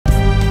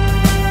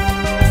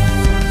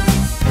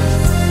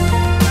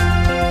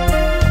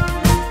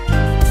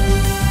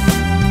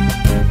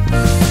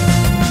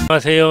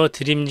안녕하세요,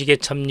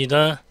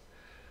 드림지게차입니다.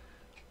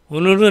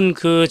 오늘은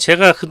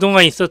제가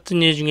그동안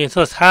있었던 일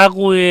중에서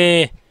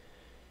사고의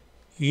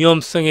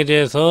위험성에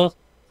대해서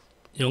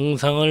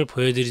영상을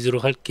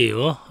보여드리도록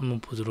할게요. 한번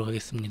보도록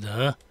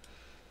하겠습니다.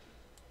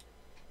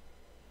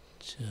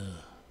 자,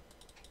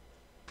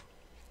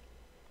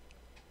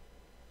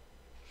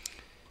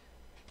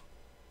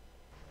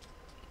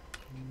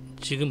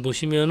 지금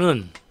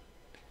보시면은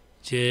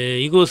이제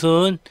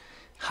이곳은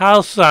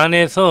하우스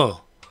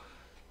안에서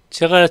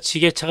제가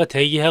지게차가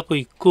대기하고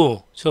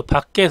있고, 저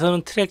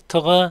밖에서는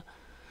트랙터가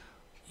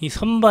이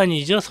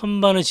선반이죠.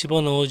 선반을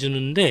집어넣어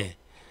주는데,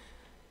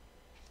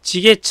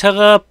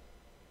 지게차가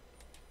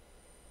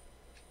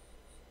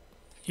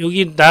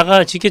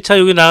지게차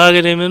여기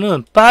나가게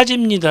되면은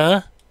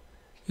빠집니다.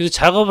 그래서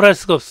작업을 할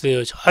수가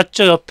없어요.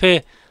 저쪽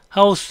옆에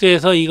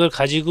하우스에서 이걸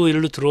가지고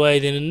일로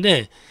들어와야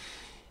되는데,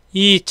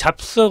 이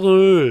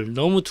잡석을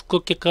너무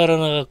두껍게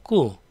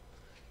깔아놔갖고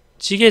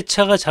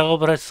지게차가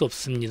작업을 할 수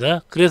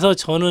없습니다. 그래서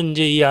저는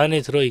이제 이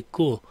안에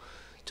들어있고,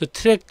 저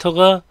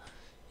트랙터가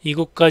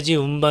이곳까지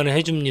운반을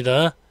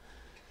해줍니다.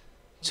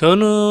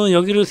 저는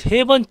여기를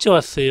 3번째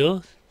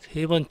왔어요.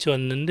 3번째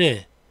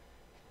왔는데,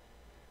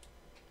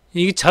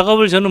 이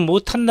작업을 저는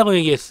못한다고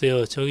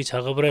얘기했어요. 저기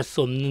작업을 할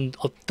수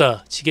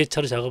없다.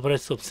 지게차로 작업을 할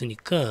수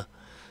없으니까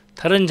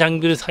다른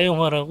장비를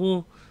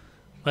사용하라고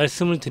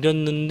말씀을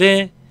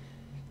드렸는데,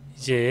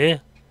 이제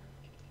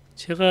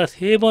제가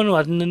 3번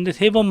왔는데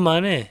 3번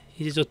만에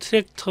이제 저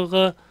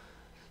트랙터가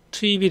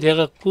투입이 돼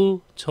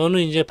갖고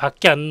저는 이제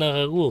밖에 안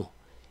나가고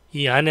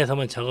이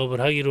안에서만 작업을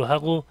하기로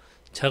하고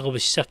작업을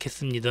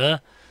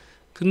시작했습니다.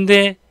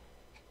 근데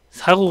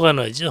사고가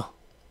나죠.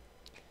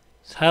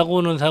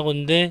 사고는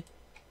사고인데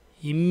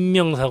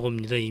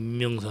인명사고입니다.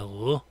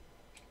 인명사고.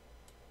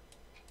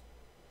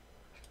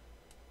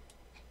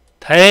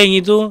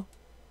 다행히도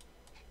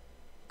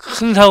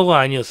큰 사고가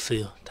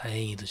아니었어요.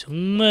 다행히도,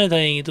 정말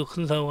다행히도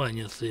큰 사고가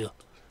아니었어요.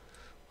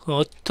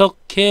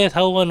 어떻게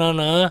사고가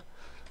나나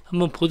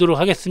한번 보도록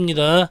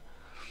하겠습니다.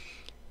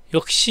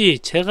 역시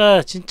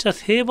제가 진짜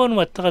 3번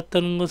왔다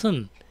갔다는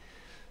것은,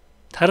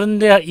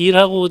 다른데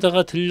일하고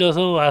오다가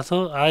들려서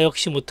와서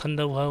역시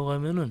못한다고 하고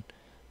하면은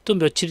또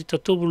며칠 있다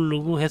또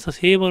부르고 해서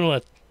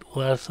 3번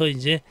와서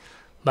이제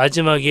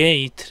마지막에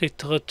이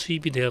트랙터가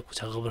투입이 돼갖고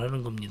작업을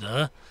하는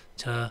겁니다.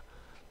 자,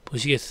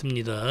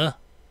 보시겠습니다.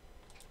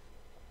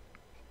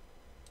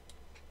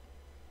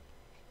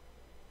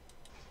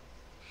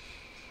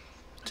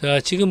 자,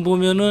 지금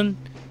보면은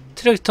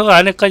트랙터가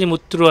안에까지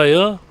못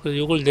들어와요. 그래서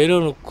요걸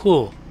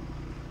내려놓고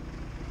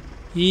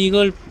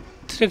이걸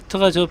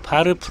트랙터가 저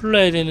발을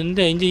풀러야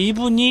되는데, 이제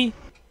이분이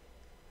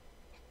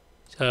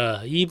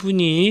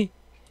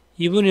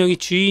여기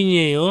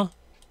주인이에요.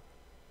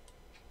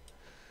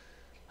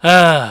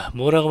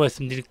 뭐라고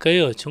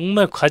말씀드릴까요?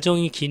 정말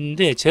과정이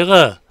긴데,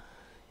 제가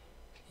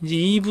이제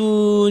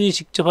이분이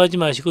직접 하지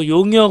마시고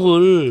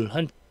용역을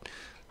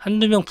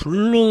한두 명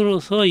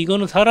불러서,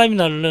 이거는 사람이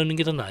나르는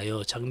게 더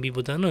나아요.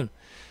 장비보다는.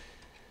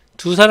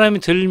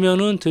 2사람이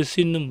들면은 들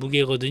수 있는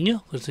무게거든요.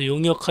 그래서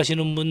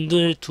용역하시는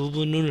분들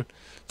 2분을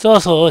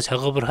써서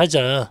작업을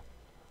하자.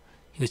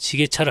 이거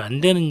지게차를 안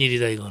되는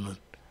일이다, 이거는.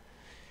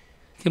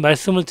 이렇게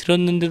말씀을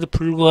드렸는데도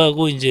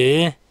불구하고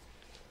이제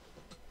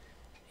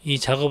이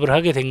작업을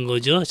하게 된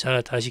거죠.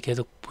 자, 다시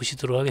계속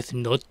보시도록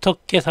하겠습니다.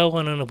 어떻게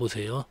사고가 나나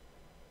보세요.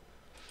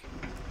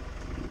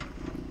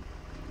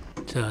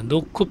 자,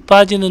 놓고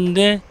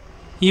빠지는데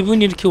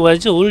이분이 이렇게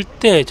와죠. 올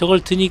때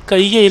저걸 드니까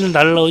이게 이런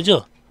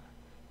날라오죠.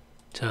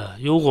 자,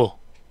 요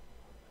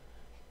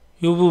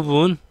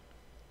부분,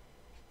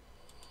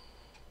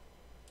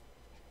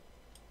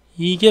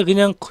 이게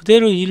그냥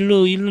그대로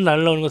일로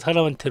날라오는 거,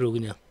 사람한테로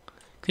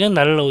그냥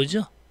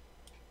날라오죠.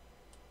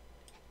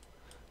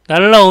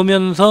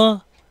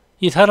 날라오면서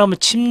이 사람을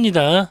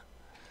칩니다.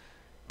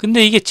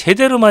 근데 이게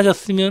제대로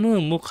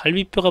맞았으면은 뭐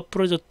갈비뼈가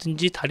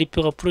부러졌든지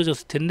다리뼈가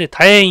부러졌을 텐데,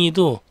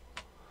 다행히도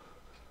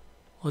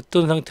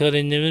어떤 상태가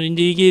됐냐면,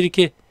 이제 이게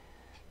이렇게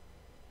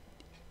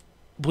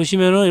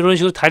보시면은 이런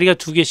식으로 다리가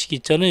 2개씩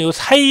있잖아요. 요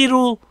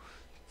사이로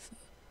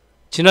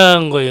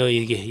지나간 거예요.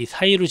 이게 이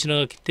사이로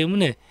지나갔기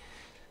때문에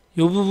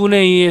요 부분에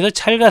의해서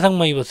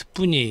찰가상만 입었을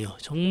뿐이에요.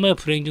 정말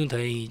불행 중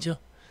다행이죠.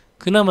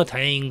 그나마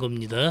다행인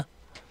겁니다.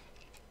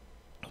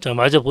 자,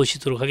 마저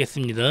보시도록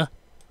하겠습니다.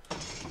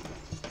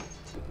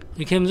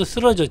 이렇게 하면서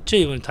쓰러졌죠.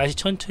 이번 다시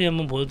천천히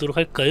한번 보도록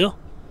할까요?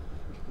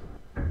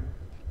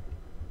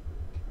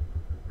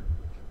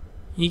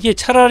 이게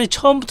차라리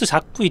처음부터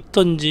잡고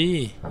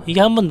있던지, 이게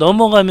한번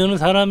넘어가면은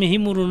사람의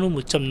힘으로는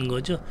못 잡는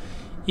거죠.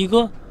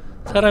 이거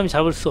사람이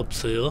잡을 수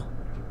없어요.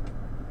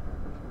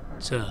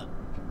 자,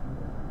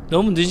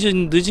 너무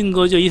늦은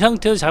거죠. 이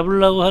상태에서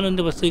잡으려고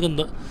하는데 벌써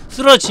이건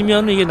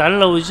쓰러지면은 이게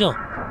날라오죠.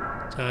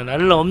 자,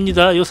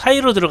 날라옵니다. 요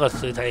사이로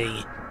들어갔어요.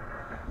 다행히.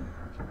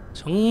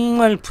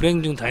 정말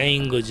불행 중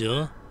다행인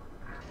거죠.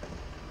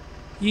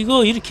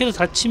 이거 이렇게 해서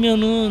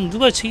다치면은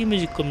누가 책임을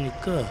질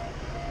겁니까?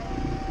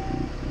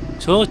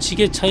 저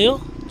지게차요?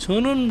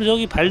 저는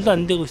저기 발도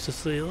안 대고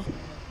있었어요.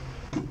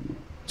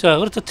 자,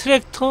 그렇다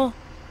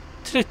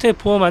트랙터에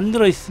보험 안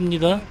들어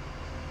있습니다.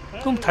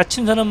 그럼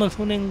다친 사람만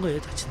손해인 거예요.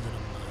 다친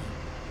사람만.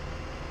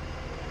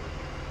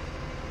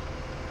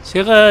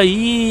 제가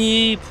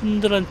이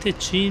분들한테,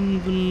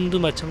 주인분도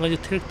마찬가지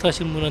트랙터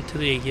하시는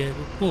분한테도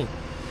얘기해봤고,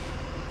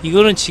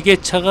 이거는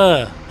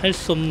지게차가 할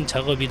수 없는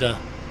작업이다.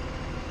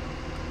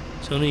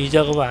 저는 이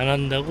작업을 안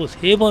한다고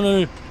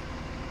 2번을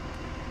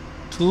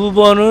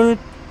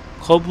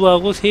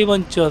거부하고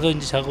 3번째 와서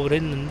이제 작업을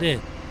했는데,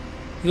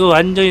 이거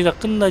완전히 다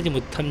끝나지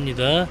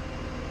못합니다.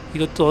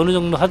 이것도 어느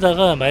정도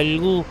하다가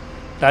말고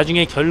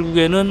나중에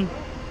결국에는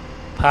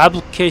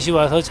바부켓이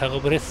와서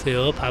작업을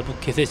했어요.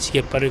 바부켓에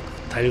지게발을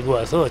달고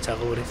와서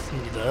작업을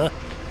했습니다.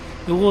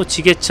 요거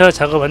지게차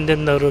작업 안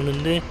된다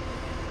그러는데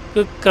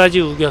끝까지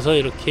우겨서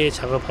이렇게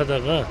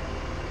작업하다가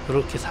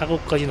이렇게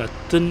사고까지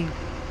났던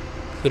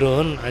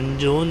그런 안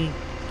좋은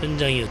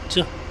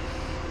현장이었죠.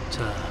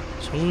 자,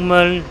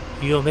 정말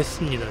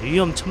위험했습니다.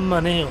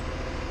 위험천만해요.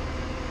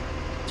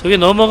 저게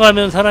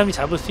넘어가면 사람이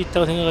잡을 수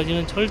있다고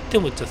생각하지만 절대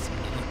못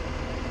잡습니다.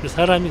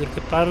 사람이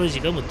그렇게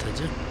빠르지가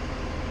못하죠.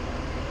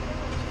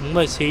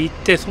 정말 제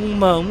이때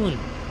속마음은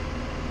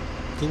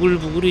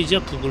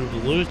부글부글이죠.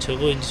 부글부글.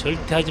 저거 이제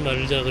절대 하지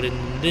말자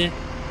그랬는데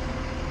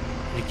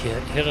이렇게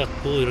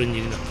해갖고 이런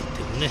일이 났기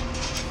때문에.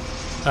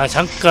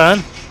 잠깐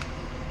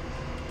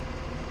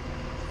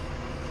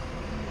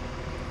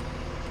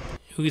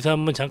여기서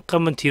한번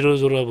잠깐만 뒤로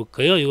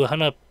돌아볼까요? 이거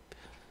하나.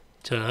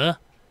 자,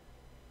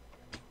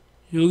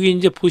 여기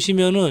이제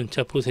보시면은,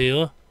 자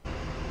보세요.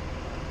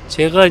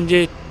 제가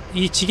이제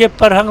이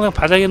지게발을 항상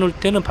바닥에 놓을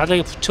때는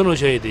바닥에 붙여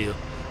놓으셔야 돼요.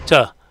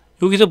 자,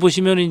 여기서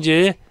보시면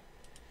이제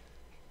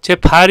제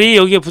발이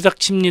여기에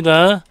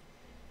부닥칩니다.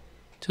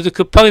 저도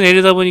급하게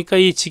내리다 보니까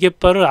이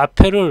지게발을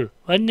앞에를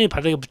완전히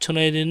바닥에 붙여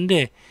놔야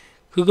되는데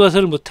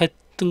그것을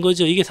못했던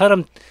거죠. 이게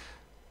사람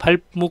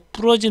발목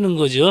부러지는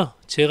거죠.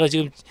 제가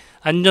지금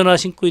안전화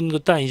신고 있는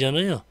것도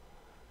아니잖아요.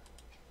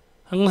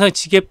 항상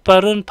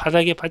지게발은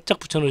바닥에 바짝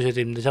붙여 놓으셔야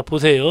됩니다. 자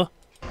보세요.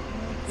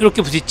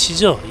 이렇게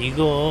부딪히죠.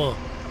 이거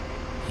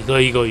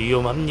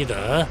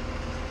위험합니다.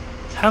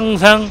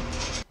 항상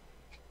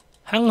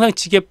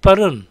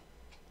지게발은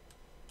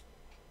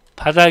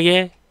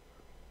바닥에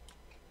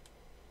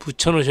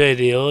붙여 놓으셔야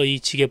돼요. 이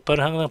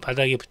지게발은 항상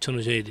바닥에 붙여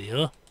놓으셔야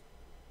돼요.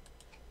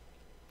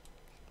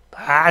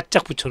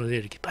 바짝 붙여 놓으세요.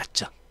 이렇게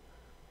바짝.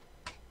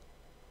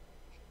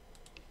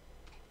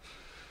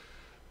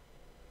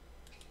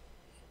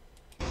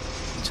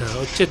 자,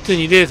 어쨌든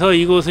이래서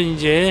이곳은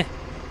이제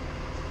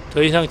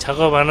더 이상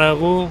작업 안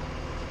하고,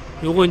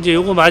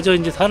 요거 마저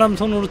이제 사람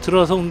손으로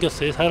들어서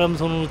옮겼어요. 사람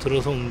손으로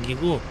들어서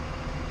옮기고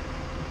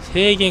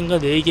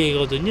 3개인가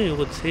 4개거든요.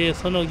 요거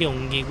서너 개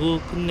옮기고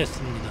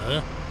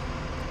끝냈습니다.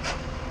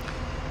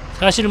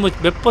 사실 뭐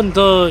몇 번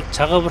더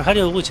작업을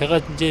하려고 제가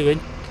이제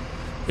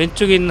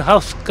왼쪽에 있는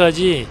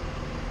하우스까지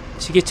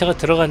지게차가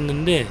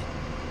들어갔는데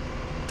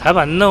답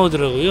안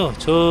나오더라고요.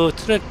 저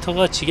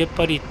트랙터가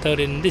지게발이 있다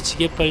그랬는데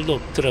지게발도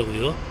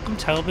없더라고요. 그럼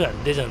작업이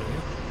안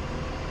되잖아요.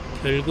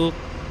 결국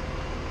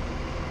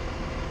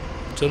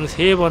저는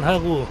 3번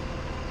하고,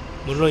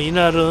 물론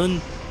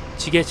이날은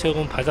지게차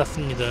요금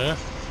받았습니다.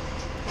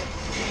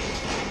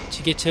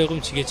 지게차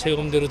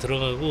요금대로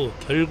들어가고,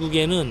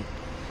 결국에는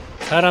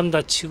사람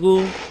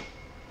다치고,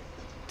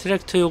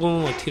 트랙터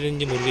요금은 어떻게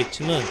되는지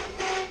모르겠지만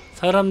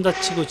사람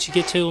다치고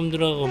지게차 요금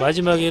들어가고,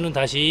 마지막에는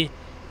다시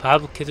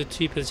바부켓을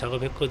투입해서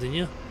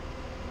작업했거든요.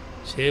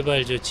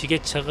 제발 저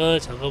지게차가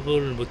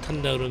작업을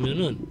못한다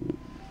그러면은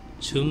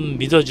좀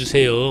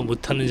믿어주세요.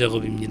 못하는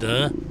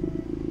작업입니다.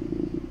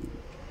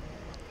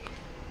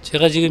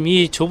 제가 지금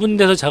이 좁은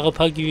데서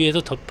작업하기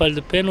위해서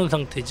덧발도 빼놓은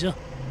상태죠.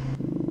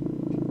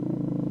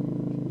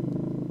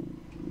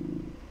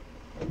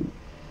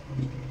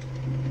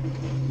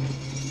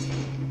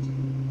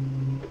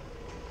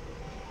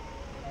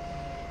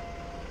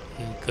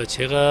 그러니까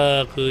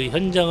제가 그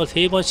현장을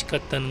 3번씩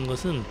갔다는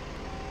것은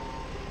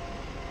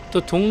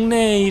또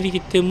동네 일이기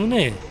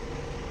때문에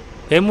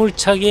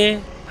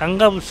매몰차게 안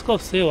가볼 수가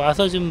없어요.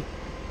 와서 좀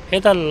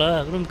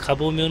해달라. 그럼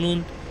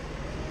가보면은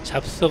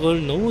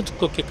잡석을 너무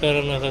두껍게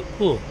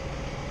깔아놔갖고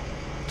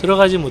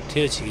들어가지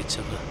못해요,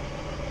 지게차가.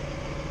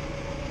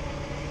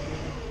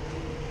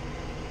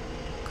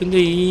 근데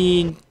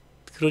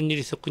그런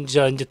일이 있었군.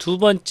 자, 이제 두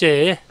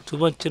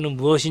번째는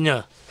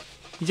무엇이냐?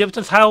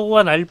 이제부터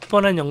사고가 날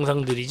뻔한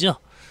영상들이죠.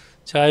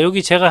 자,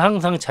 여기 제가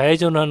항상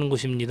좌회전하는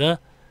곳입니다.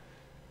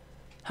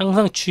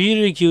 항상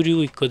주의를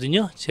기울이고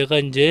있거든요. 제가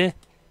이제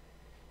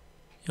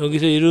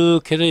여기서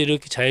이렇게 해서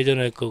이렇게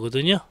좌회전할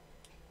거거든요.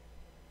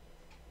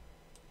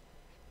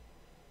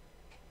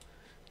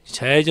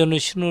 좌회전을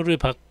신호를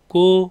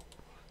받고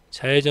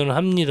좌회전을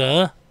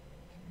합니다.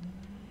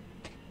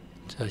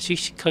 자,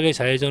 씩씩하게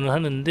좌회전을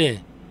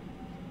하는데,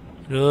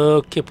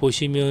 이렇게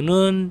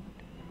보시면은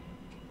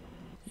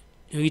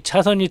여기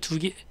차선이 두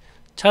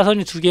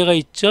개가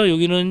있죠.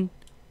 여기는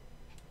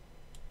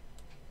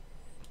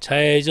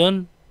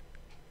좌회전,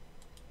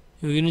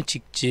 여기는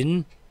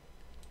직진.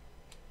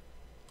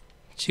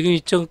 지금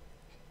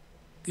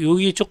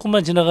여기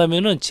조금만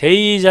지나가면은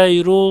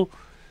제2자유로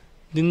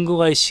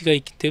능곡 IC가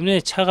있기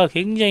때문에 차가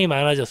굉장히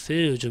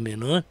많아졌어요,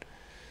 요즘에는.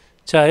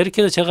 자,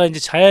 이렇게 해서 제가 이제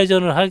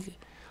좌회전을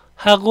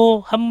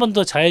하고 한 번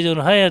더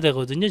좌회전을 해야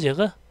되거든요,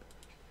 제가.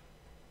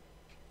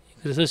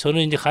 그래서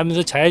저는 이제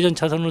가면서 좌회전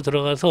차선으로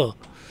들어가서,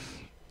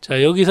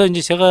 자, 여기서 이제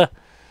제가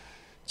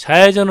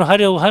좌회전을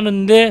하려고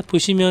하는데,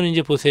 보시면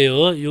이제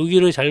보세요.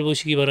 여기를 잘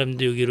보시기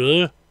바랍니다.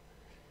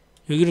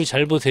 여기를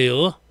잘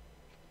보세요.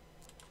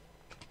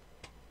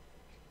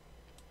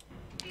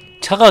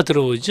 차가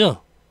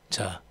들어오죠?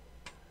 자,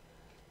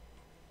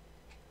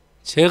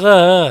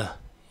 제가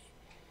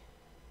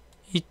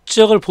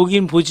이쪽을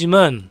보긴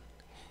보지만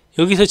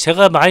여기서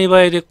제가 많이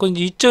봐야 될 건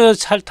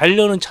이쪽에서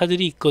달려오는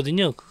차들이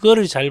있거든요.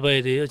 그거를 잘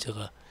봐야 돼요.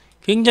 제가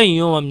굉장히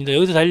위험합니다.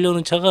 여기서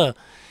달려오는 차가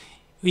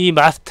이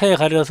마스터에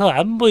가려서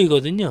안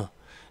보이거든요.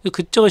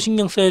 그쪽을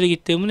신경 써야 되기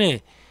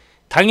때문에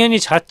당연히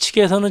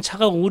좌측에서는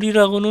차가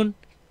오리라고는,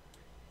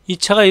 이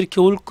차가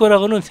이렇게 올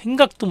거라고는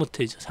생각도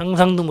못하죠.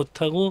 상상도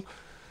못하고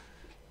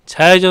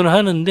좌회전을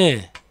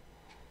하는데,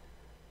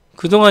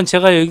 그동안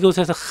제가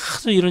이곳에서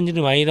하도 이런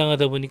일을 많이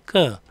당하다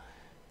보니까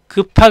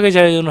급하게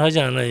좌회전을 하지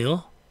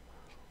않아요.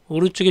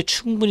 오른쪽에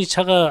충분히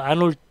차가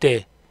안 올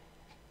때,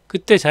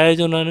 그때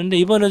좌회전을 하는데,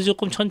 이번에도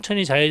조금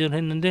천천히 좌회전을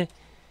했는데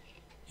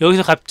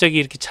여기서 갑자기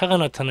이렇게 차가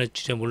나타날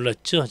줄이야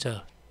몰랐죠.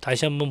 자,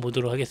 다시 한번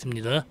보도록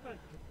하겠습니다.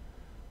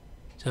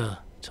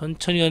 자,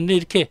 천천히 갔는데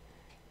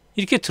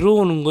이렇게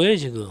들어오는 거예요,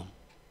 지금.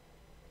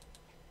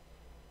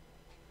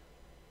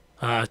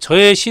 아,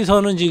 저의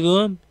시선은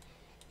지금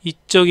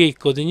이쪽에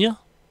있거든요.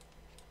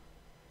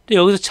 근데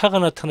여기서 차가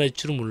나타날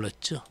줄은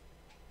몰랐죠.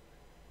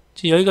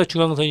 지금 여기가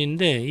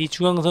중앙선인데 이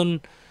중앙선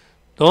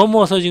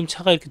넘어서 지금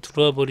차가 이렇게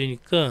들어와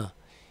버리니까,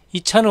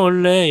 이 차는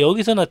원래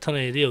여기서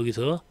나타나야 돼요.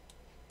 여기서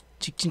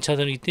직진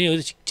차선이기 때문에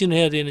여기서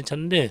직진해야 되는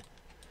차인데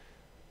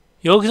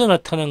여기서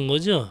나타난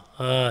거죠.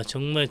 아,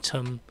 정말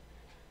참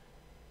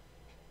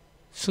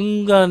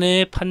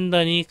순간의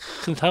판단이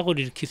큰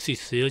사고를 일으킬 수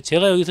있어요.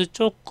 제가 여기서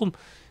조금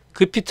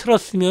급히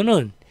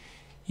틀었으면은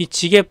이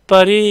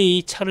지게발이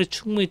이 차를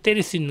충분히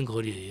때릴 수 있는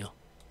거리예요.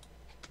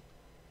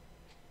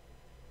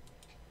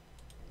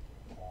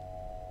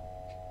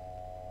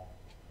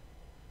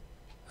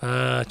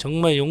 아,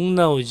 정말 욕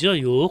나오죠,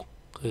 욕.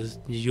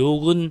 그래서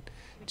욕은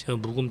제가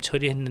묵음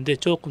처리했는데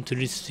조금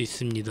들릴 수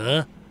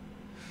있습니다.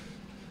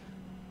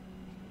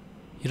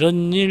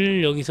 이런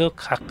일 여기서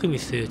가끔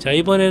있어요. 자,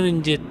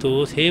 이번에는 이제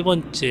또 세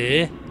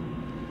번째.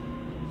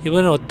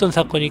 이번엔 어떤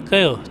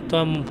사건일까요? 또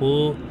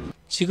한번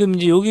지금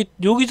이제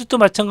여기도 또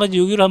마찬가지.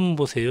 여기를 한번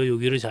보세요.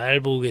 여기를 잘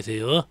보고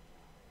계세요.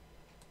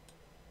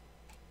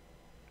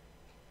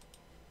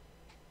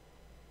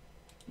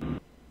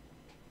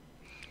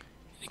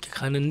 이렇게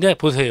가는데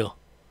보세요.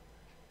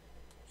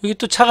 여기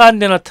또 차가 한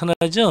대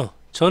나타나죠?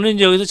 저는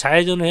이제 여기서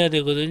좌회전을 해야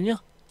되거든요.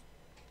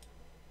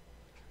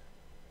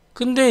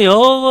 근데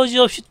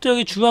여지없이 또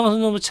여기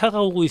중앙선 넘어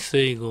차가 오고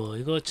있어요.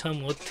 이거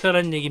참 어떻게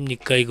하란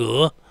얘기입니까,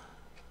 이거.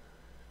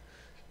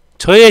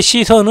 저의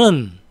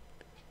시선은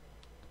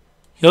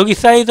여기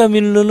사이드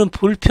밀러는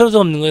볼 필요도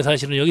없는 거예요.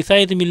 사실은 여기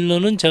사이드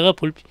밀러는 제가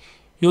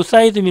요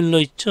사이드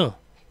밀러 있죠.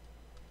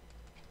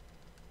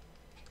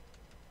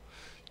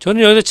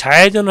 저는 여기서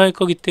좌회전을 할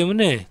거기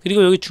때문에,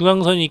 그리고 여기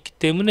중앙선이 있기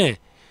때문에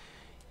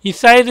이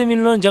사이드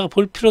밀러는 제가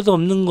볼 필요도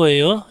없는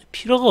거예요.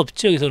 필요가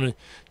없죠. 여기서는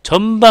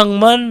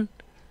전방만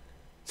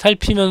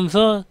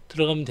살피면서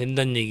들어가면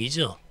된다는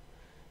얘기죠.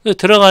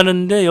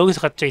 들어가는데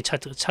여기서 갑자기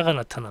차가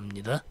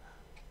나타납니다.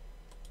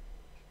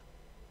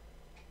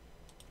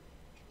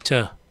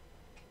 자,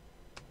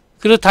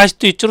 그래서 다시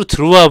또 이쪽으로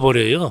들어와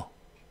버려요.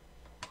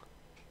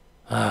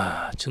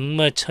 아,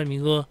 정말 참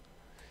이거,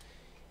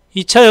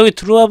 이 차 여기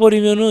들어와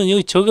버리면은,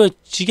 여기 저거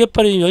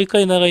지게발이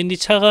여기까지 나가 있는데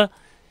차가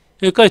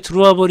여기까지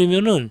들어와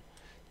버리면은,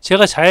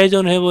 제가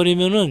좌회전을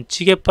해버리면은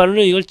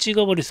지게발로 이걸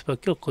찍어버릴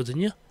수밖에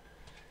없거든요.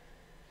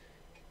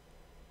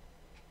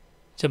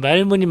 자,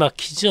 말문이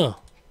막히죠?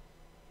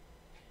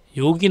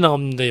 욕이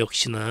나옵니다,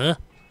 역시나.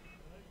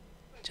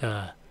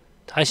 자,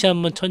 다시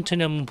한번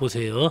천천히 한번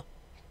보세요.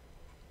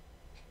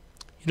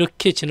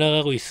 이렇게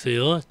지나가고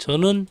있어요.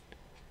 저는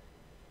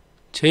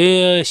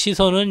제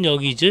시선은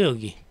여기죠,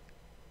 여기.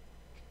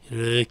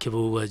 이렇게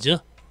보고 가죠.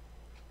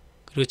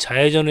 그리고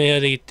좌회전을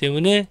해야 되기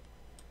때문에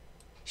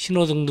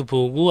신호등도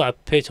보고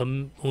앞에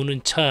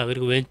오는 차,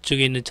 그리고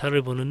왼쪽에 있는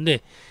차를 보는데,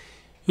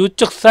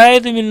 이쪽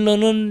사이드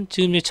밀러는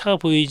지금 차가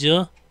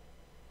보이죠?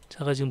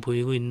 차가 지금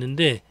보이고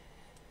있는데,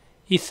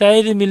 이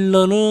사이드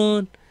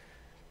밀러는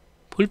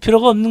볼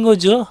필요가 없는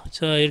거죠.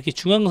 자, 이렇게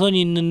중앙선이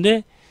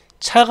있는데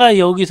차가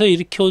여기서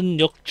이렇게 온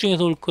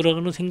역중에서 올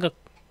거라고는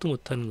생각도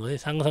못하는 거예요.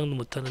 상상도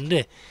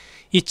못하는데,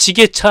 이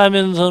지게차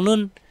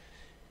하면서는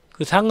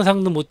그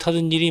상상도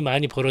못하던 일이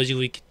많이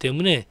벌어지고 있기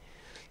때문에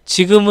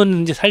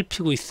지금은 이제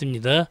살피고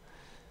있습니다.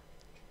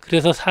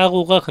 그래서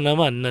사고가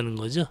그나마 안 나는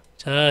거죠.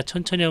 자,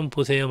 천천히 한번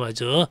보세요.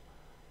 맞아.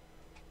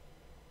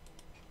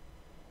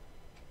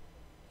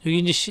 여기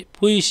이제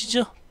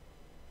보이시죠?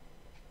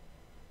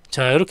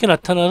 자, 이렇게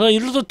나타나서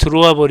이리로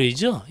들어와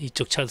버리죠.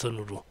 이쪽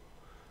차선으로.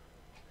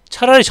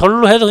 차라리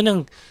절로 해서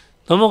그냥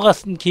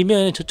넘어갔은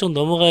김에 저쪽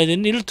넘어가야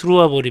되는데 이리로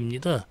들어와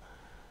버립니다.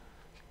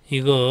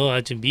 이거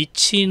아주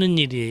미치는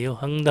일이에요.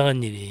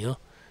 황당한 일이에요.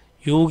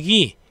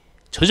 욕이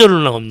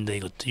저절로 나옵니다.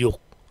 이것도 욕.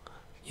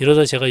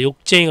 이러다 제가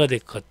욕쟁이가 될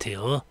것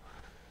같아요.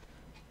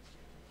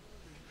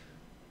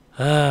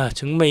 아,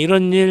 정말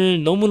이런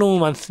일 너무너무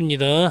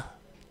많습니다.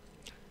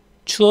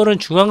 추월은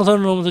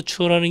중앙선을 넘어서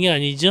추월하는 게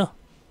아니죠?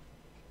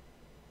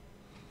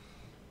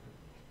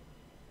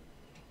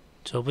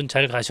 저분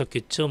잘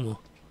가셨겠죠,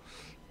 뭐.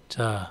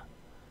 자,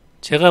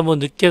 제가 뭐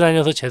늦게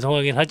다녀서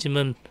죄송하긴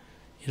하지만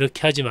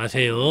이렇게 하지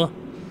마세요.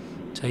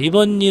 자,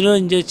 이번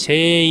일은 이제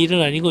제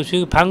일은 아니고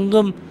지금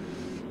방금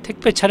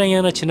택배 차량이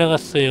하나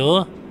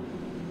지나갔어요.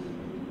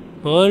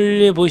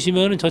 멀리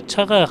보시면은 저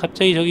차가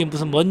갑자기 저기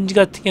무슨 먼지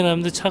같은 게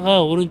나는데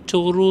차가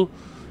오른쪽으로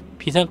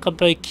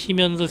비상깜빡이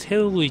키면서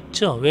세우고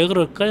있죠. 왜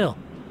그럴까요?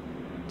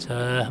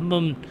 자,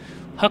 한번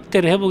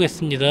확대를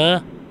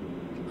해보겠습니다.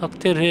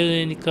 확대를 해야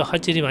되니까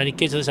화질이 많이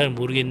깨져서 잘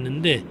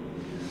모르겠는데,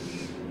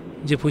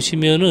 이제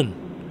보시면은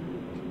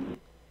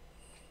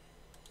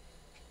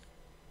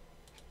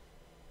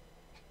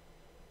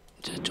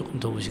자, 조금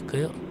더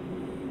보실까요?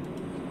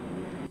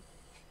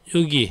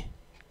 여기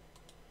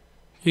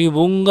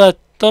뭔가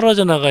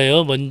떨어져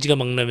나가요. 먼지가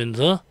막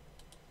나면서.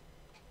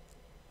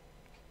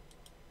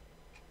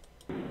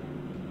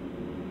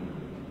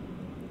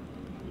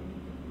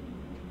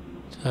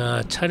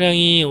 자,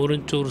 차량이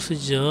오른쪽으로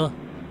쓰죠.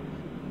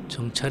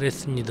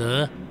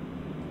 정차했습니다.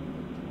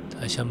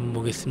 다시 한번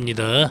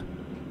보겠습니다.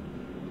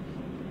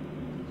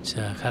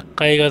 자,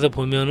 가까이 가서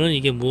보면은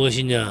이게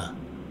무엇이냐?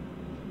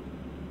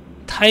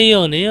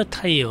 타이어네요,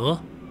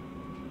 타이어.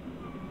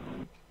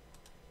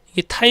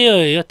 이게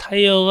타이어예요.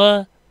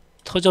 타이어가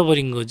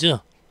터져버린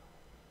거죠.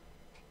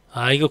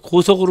 아, 이거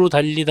고속으로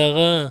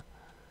달리다가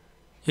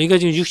여기가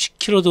지금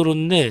 60km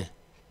도로인데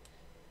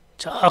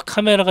저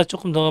카메라가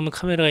조금 더 가면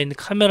카메라가 있는데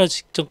카메라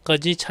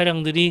직전까지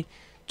차량들이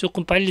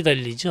조금 빨리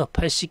달리죠.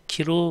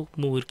 80km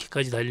뭐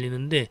이렇게까지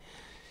달리는데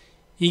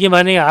이게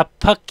만약에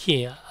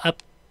앞바퀴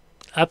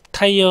앞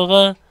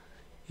타이어가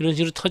이런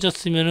식으로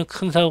터졌으면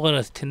큰 사고가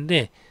났을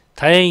텐데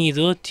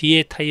다행히도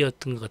뒤에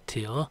타이어였던 것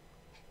같아요.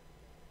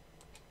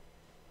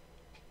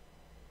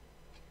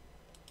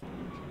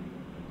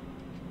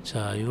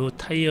 자, 요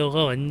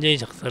타이어가 완전히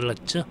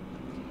작살났죠.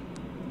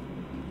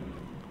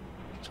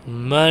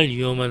 정말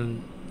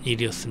위험한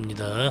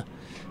일이었습니다.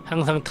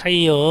 항상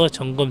타이어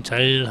점검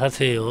잘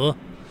하세요.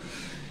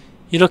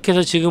 이렇게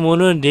해서 지금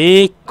오늘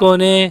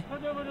 4건의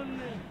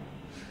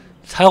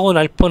사고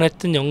날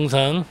뻔했던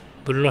영상,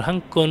 물론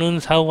한 건은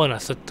사고가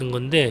났었던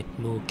건데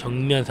뭐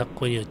경미한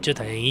사건이었죠.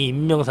 다행히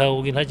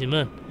인명사고긴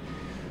하지만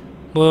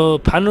뭐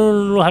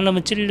바늘로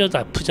하나만 찔려도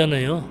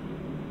아프잖아요.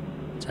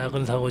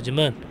 작은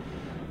사고지만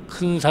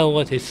큰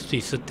사고가 될 수도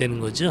있었다는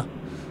거죠.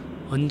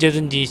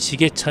 언제든지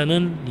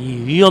지게차는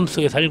이 위험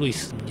속에 살고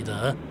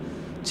있습니다.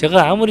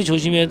 제가 아무리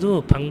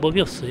조심해도 방법이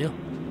없어요.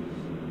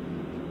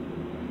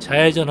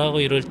 좌회전하고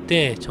이럴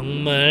때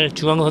정말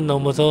중앙선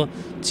넘어서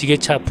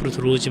지게차 앞으로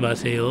들어오지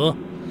마세요.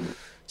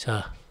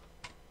 자,